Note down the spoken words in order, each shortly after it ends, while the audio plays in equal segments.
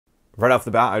Right off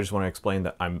the bat, I just want to explain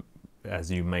that I'm,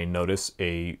 as you may notice,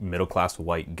 a middle-class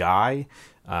white guy.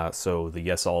 So the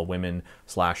yes all women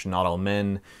 / not all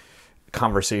men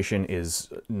conversation is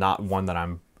not one that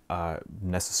I'm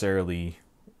necessarily...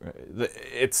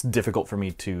 It's difficult for me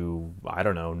to, I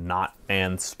don't know, not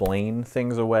mansplain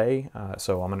things away.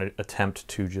 So I'm going to attempt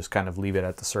to just kind of leave it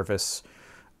at the surface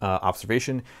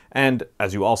observation. And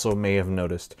as you also may have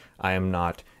noticed, I am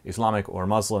not Islamic or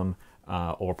Muslim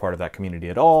or part of that community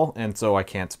at all, and so I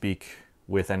can't speak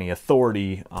with any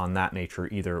authority on that nature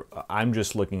either. I'm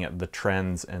just looking at the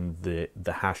trends and the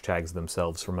hashtags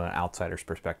themselves from an outsider's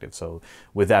perspective. So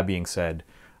with that being said,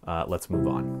 let's move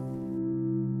on.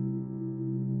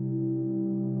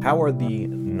 How are the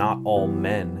not all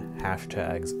men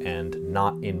hashtags and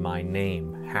not in my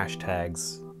name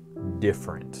hashtags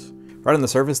different? Right on the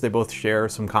surface, they both share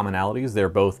some commonalities. They're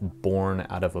both born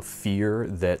out of a fear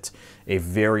that a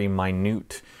very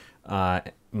minute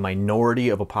minority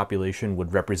of a population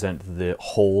would represent the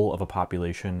whole of a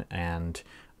population, and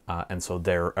so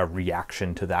they're a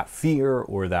reaction to that fear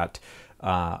or that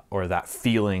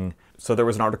feeling. So there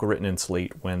was an article written in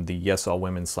Slate when the yes all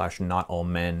women / not all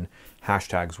men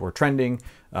hashtags were trending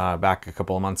back a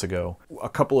couple of months ago. A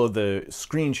couple of the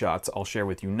screenshots I'll share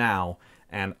with you now,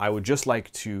 and I would just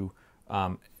like to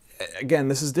again,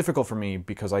 this is difficult for me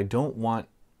because I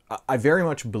very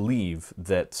much believe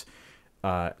that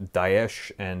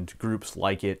Daesh and groups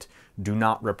like it do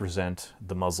not represent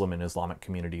the Muslim and Islamic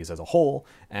communities as a whole,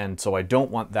 and so I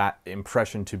don't want that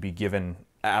impression to be given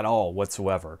at all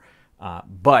whatsoever.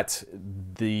 But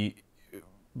the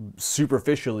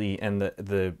superficially and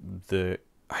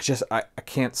I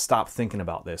can't stop thinking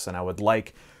about this, and I would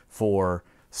like for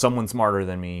someone smarter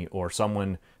than me or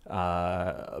someone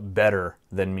better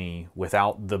than me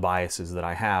without the biases that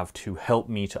I have to help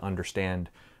me to understand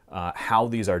how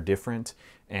these are different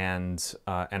and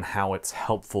how it's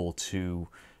helpful to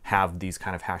have these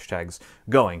kind of hashtags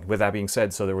going. With that being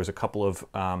said, so there was a couple of,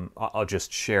 I'll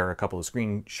just share a couple of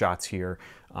screenshots here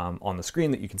on the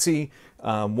screen that you can see.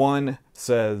 One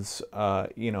says,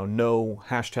 no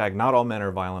hashtag not all men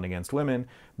are violent against women,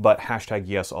 but hashtag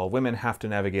yes all women have to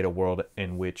navigate a world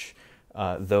in which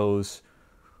those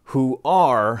who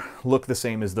are look the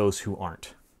same as those who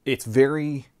aren't. It's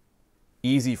very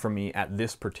easy for me at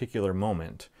this particular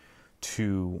moment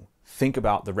to think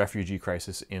about the refugee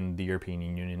crisis in the European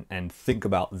Union and think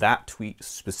about that tweet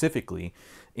specifically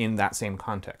in that same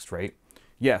context, right?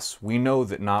 Yes, we know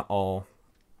that not all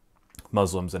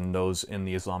Muslims and those in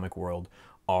the Islamic world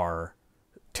are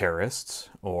terrorists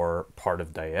or part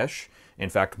of Daesh. In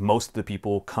fact, most of the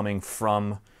people coming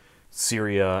from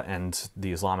Syria and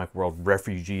the Islamic world,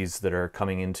 refugees that are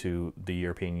coming into the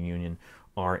European Union,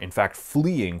 are in fact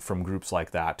fleeing from groups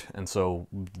like that. And so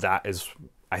that is,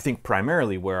 I think,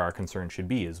 primarily where our concern should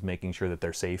be, is making sure that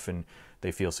they're safe and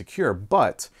they feel secure.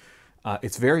 But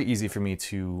it's very easy for me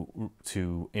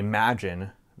to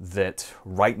imagine that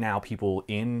right now people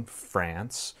in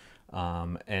France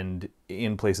and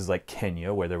in places like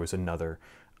Kenya, where there was another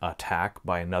attack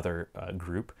by another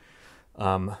group,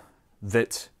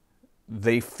 that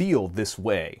they feel this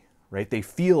way, right? They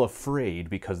feel afraid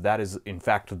because that is, in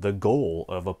fact, the goal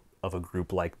of a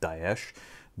group like Daesh,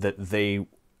 that they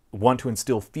want to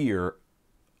instill fear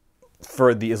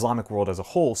for the Islamic world as a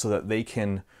whole so that they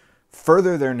can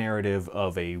further their narrative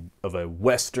of a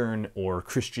Western or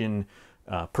Christian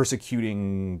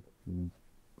persecuting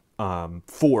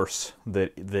force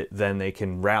that then they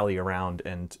can rally around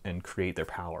and create their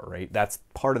power, right? That's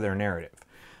part of their narrative.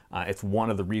 It's one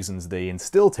of the reasons they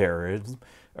instill terrorism,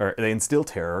 or they instill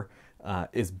terror,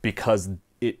 is because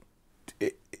it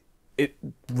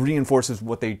reinforces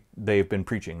what they've been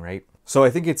preaching, right? So I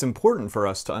think it's important for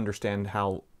us to understand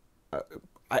how.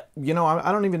 I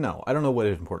don't even know. I don't know what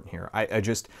is important here.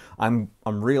 I'm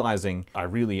realizing I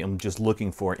really am just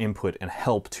looking for input and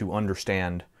help to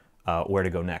understand where to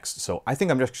go next. So I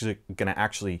think I'm just going to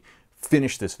actually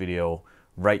finish this video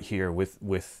right here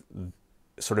with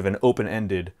sort of an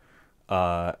open-ended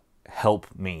help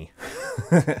me.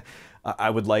 I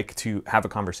would like to have a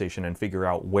conversation and figure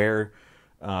out where,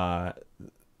 I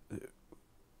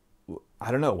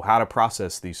don't know, how to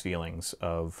process these feelings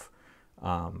of,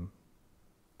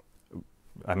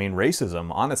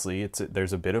 racism. Honestly,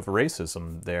 there's a bit of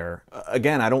racism there.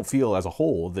 Again, I don't feel as a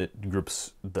whole that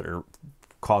groups that are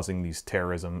causing these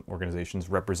terrorism organizations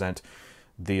represent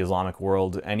the Islamic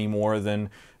world any more than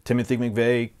Timothy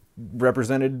McVeigh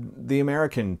represented the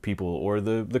American people or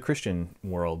the Christian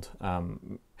world.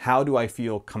 How do I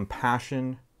feel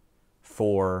compassion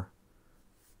for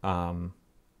the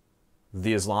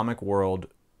Islamic world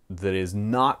that is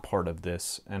not part of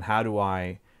this, and how do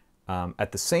I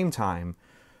At the same time,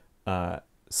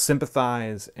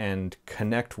 sympathize and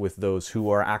connect with those who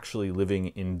are actually living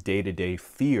in day-to-day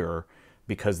fear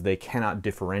because they cannot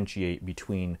differentiate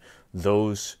between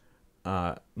those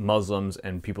Muslims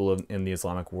and people in the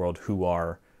Islamic world who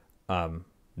are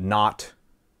not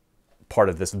part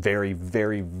of this very,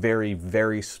 very, very,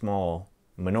 very small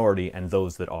minority and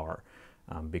those that are.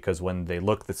 Because when they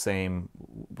look the same,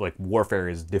 like, warfare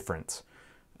is different.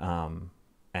 And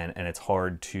it's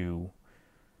hard to,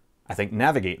 I think,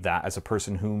 navigate that as a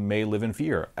person who may live in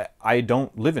fear. I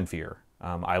don't live in fear.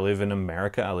 I live in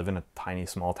America. I live in a tiny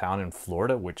small town in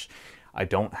Florida, which I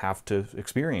don't have to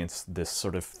experience this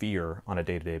sort of fear on a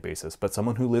day-to-day basis. But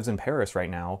someone who lives in Paris right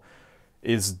now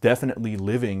is definitely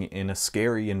living in a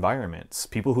scary environment.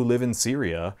 People who live in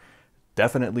Syria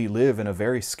definitely live in a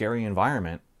very scary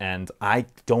environment, and I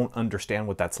don't understand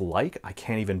what that's like. I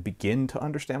can't even begin to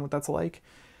understand what that's like.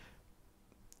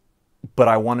 But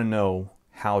I want to know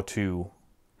how to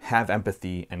have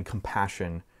empathy and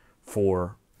compassion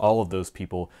for all of those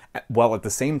people, while at the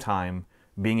same time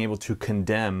being able to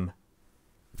condemn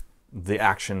the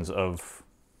actions of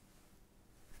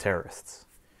terrorists.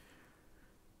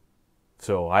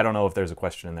 So I don't know if there's a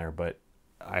question in there, but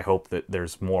I hope that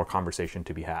there's more conversation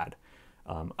to be had.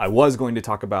 I was going to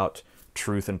talk about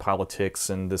truth and politics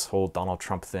and this whole Donald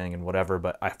Trump thing and whatever,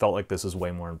 but I felt like this is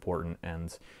way more important,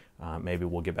 and maybe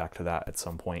we'll get back to that at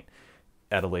some point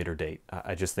at a later date.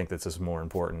 I just think this is more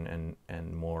important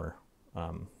and more,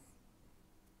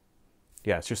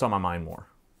 yeah, it's just on my mind more.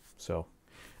 So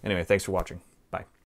anyway, thanks for watching. Bye.